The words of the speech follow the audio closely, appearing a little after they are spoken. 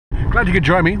Glad you could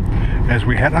join me as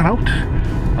we head on out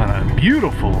on a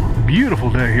beautiful,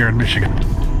 beautiful day here in Michigan.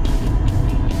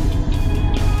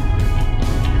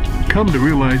 Come to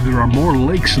realize there are more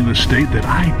lakes in the state that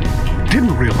I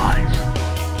didn't realize.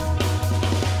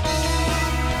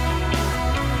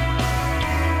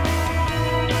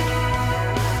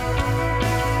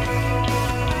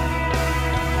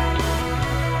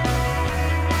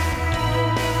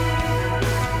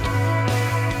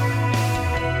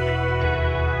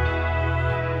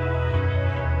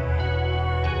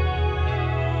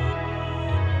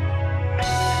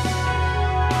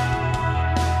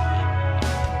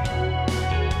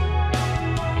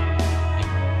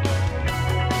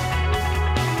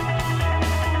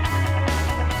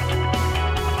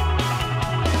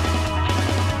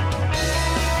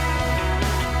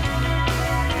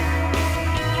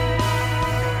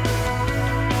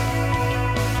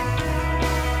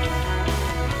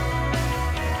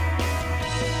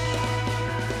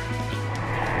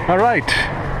 All right,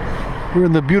 we're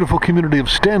in the beautiful community of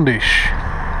Standish.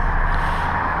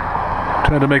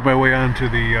 Trying to make my way onto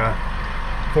the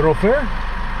thoroughfare.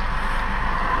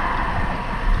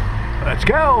 Let's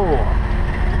go!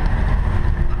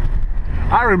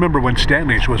 I remember when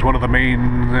Standish was one of the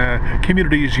main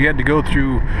communities you had to go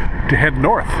through to head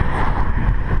north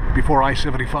before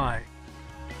I-75.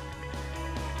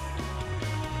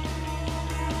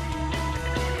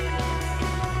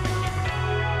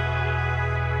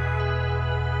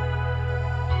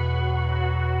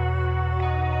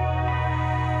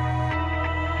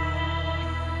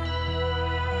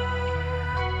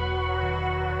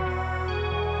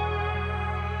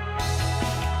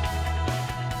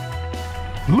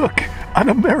 Look, an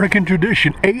American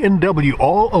tradition, A&W,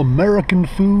 all American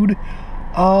food.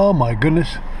 Oh my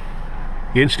goodness.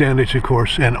 In Standish, of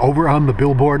course, and over on the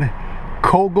billboard,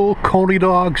 Kogel Coney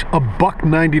dogs,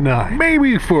 $1.99.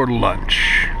 Maybe for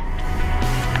lunch.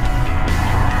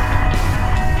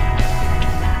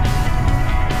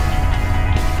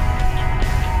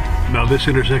 Now this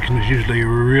intersection is usually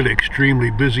really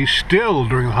extremely busy still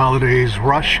during the holidays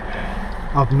rush.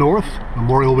 Up north,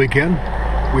 Memorial Weekend.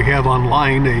 We have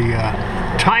online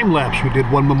a time lapse we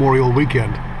did one Memorial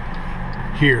Weekend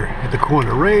here at the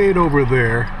corner, right over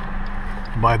there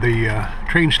by the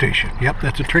train station. Yep,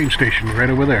 that's a train station right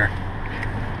over there.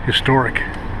 Historic.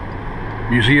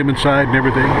 Museum inside and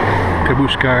everything.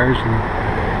 Caboose cars and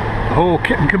the whole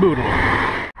kit and caboodle.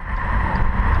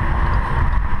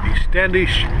 The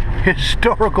Standish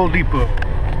Historical Depot.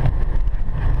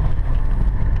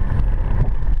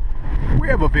 We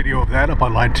have a video of that up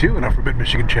online too on our Forbidden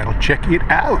Michigan channel. Check it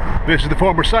out. This is the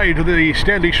former site of the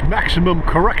Standish Maximum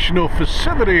Correctional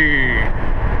Facility.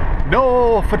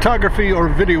 No photography or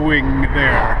videoing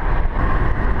there.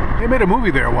 They made a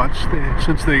movie there once,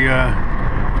 since they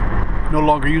no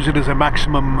longer use it as a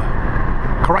maximum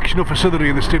correctional facility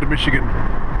in the state of Michigan.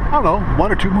 I don't know,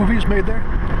 1 or 2 movies made there?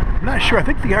 I'm not sure. I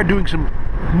think they are doing some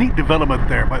neat development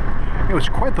there, but it was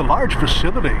quite the large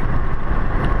facility.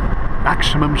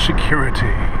 Maximum security.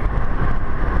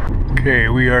 Okay,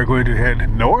 we are going to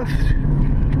head north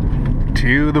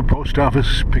to the post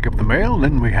office, pick up the mail, and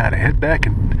then we had to head back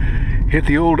and hit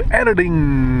the old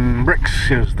editing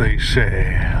bricks, as they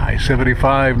say.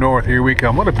 I-75 north, here we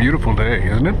come. What a beautiful day,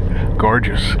 isn't it?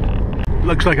 Gorgeous.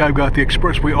 Looks like I've got the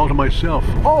expressway all to myself,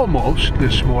 almost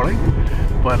this morning,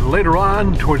 but later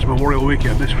on, towards Memorial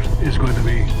Weekend, this is going to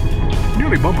be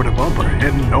nearly bumper to bumper,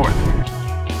 heading north.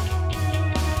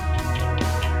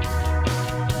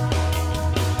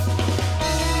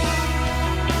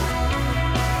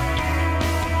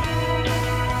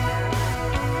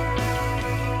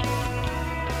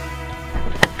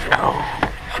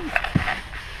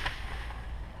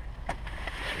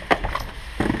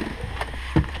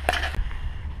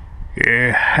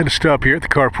 Yeah, had to stop here at the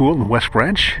carpool in the West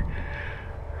Branch.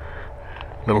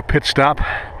 Little pit stop.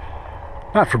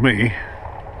 Not for me,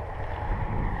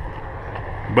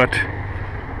 but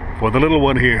for the little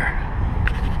one here.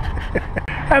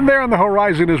 And there on the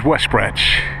horizon is West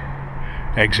Branch.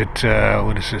 Exit,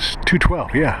 what is this?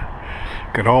 212,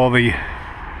 yeah. Got all the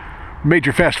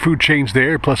major fast food chains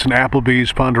there, plus an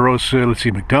Applebee's, Ponderosa, let's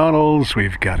see, McDonald's,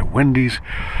 we've got a Wendy's,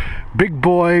 Big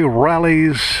Boy,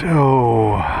 Rallies,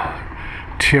 oh,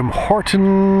 Tim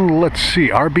Horton, let's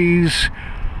see, Arby's.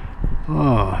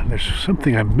 Oh, there's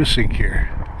something I'm missing here.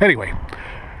 Anyway,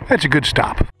 that's a good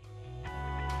stop.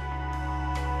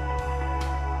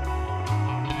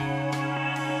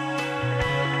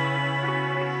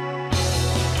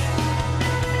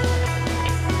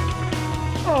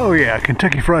 Oh yeah,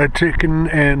 Kentucky Fried Chicken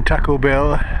and Taco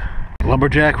Bell.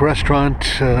 Lumberjack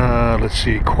Restaurant, let's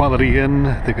see, Quality Inn,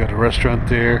 they got a restaurant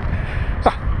there.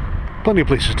 Plenty of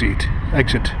places to eat.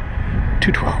 Exit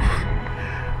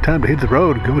 212. Time to hit the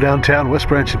road, go downtown West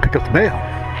Branch and pick up the mail.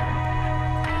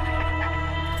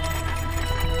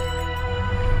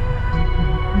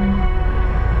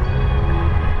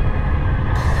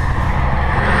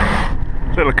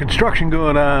 Little construction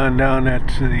going on down at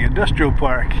the industrial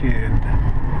park in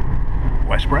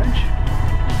West Branch.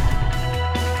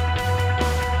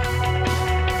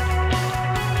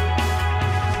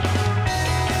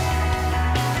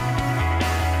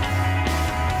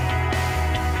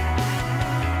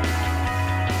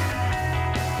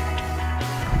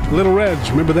 Little Reds,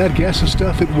 remember that gas and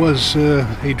stuff? It was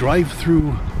a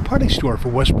drive-through party store for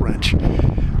West Branch.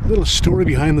 A little story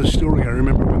behind the story. I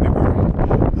remember when they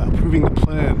were approving the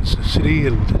plans, the city,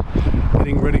 and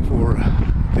getting ready for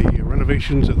the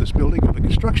renovations of this building, or the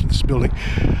construction of this building.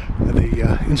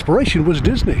 The inspiration was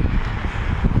Disney.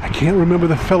 I can't remember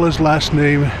the fella's last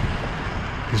name.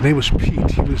 His name was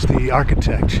Pete. He was the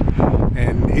architect,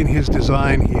 and in his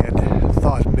design he had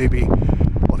thought maybe,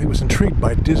 well, he was intrigued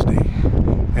by Disney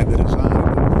and the design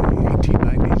of the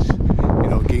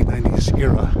 1890s, gay 90s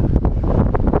era.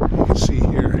 You can see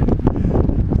here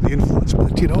the influence,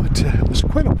 but it was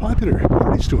quite a popular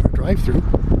party store, drive-through.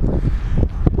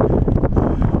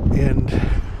 And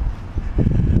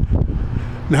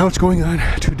now it's going on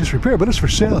to disrepair, but it's for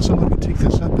sale. Someone can take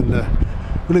this up and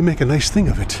really make a nice thing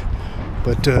of it.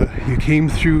 But you came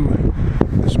through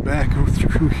this back,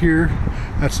 through here.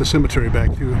 That's the cemetery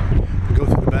back through. You go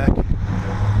through the back.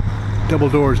 Double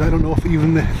doors. I don't know if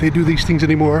even they do these things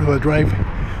anymore, a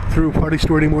drive-through party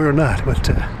store anymore or not. But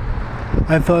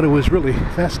I thought it was really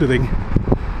fascinating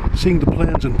seeing the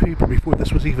plans on paper before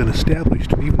this was even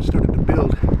established and even started to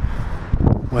build,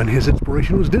 when his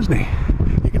inspiration was Disney.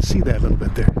 You can see that a little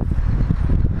bit there.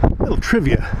 Little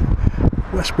trivia.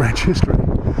 West Branch history.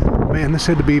 Man, this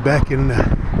had to be back in the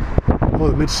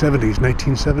mid-70s,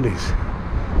 1970s.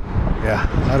 Yeah,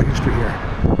 a lot of history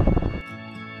here.